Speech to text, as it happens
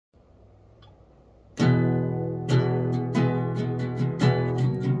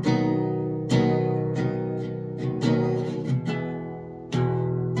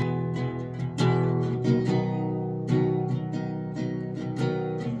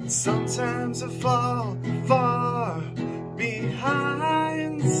Sometimes I fall far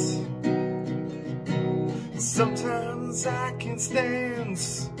behind. Sometimes I can't stand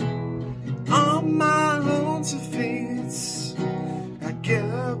on my own 2 feet. I get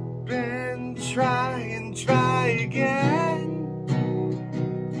up and try again.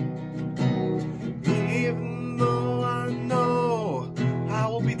 Even though I know I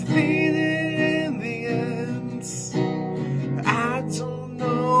will be defeated in the end, I don't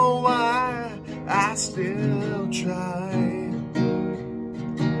know why I still try.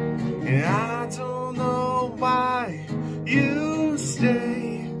 And I don't know why you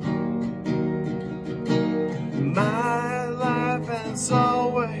stay. My life has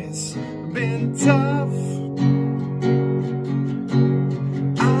always been tough.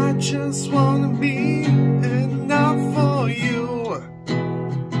 I just wanna be enough for you.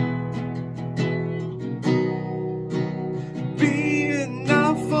 Be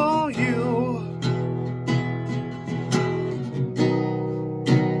enough for you.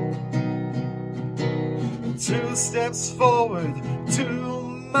 2 steps forward, 2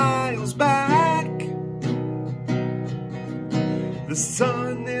 miles back. The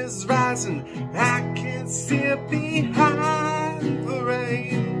sun is rising, I can see it behind the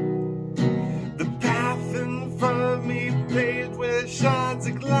rain. The path in front of me paved with shards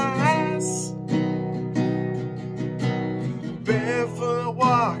of glass. Barefoot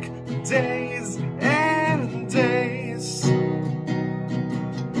walk, days and days.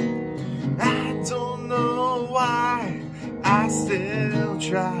 I don't know why I still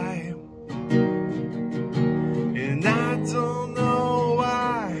try. And I don't know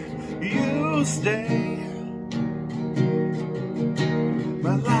why you stay.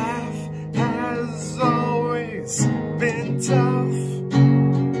 My life has always been tough,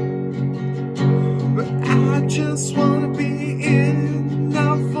 but I just wanna be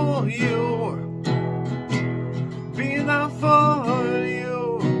enough for you. Be enough for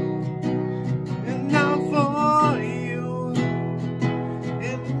you. Enough for you.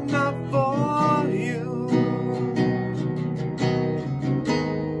 Enough for you.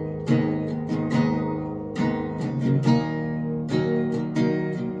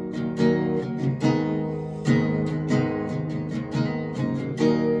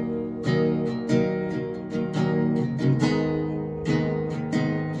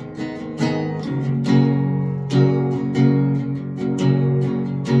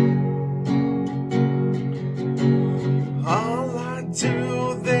 All I do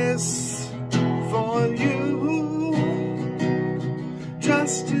this for you,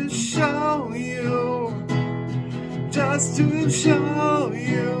 just to show you, just to show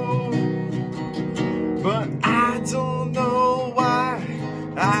you. But I don't know why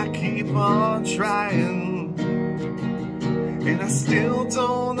I keep on trying, and I still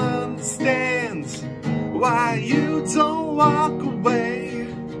don't understand why you don't walk away.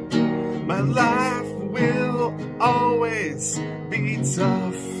 My life will always be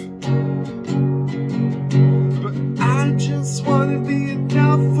tough.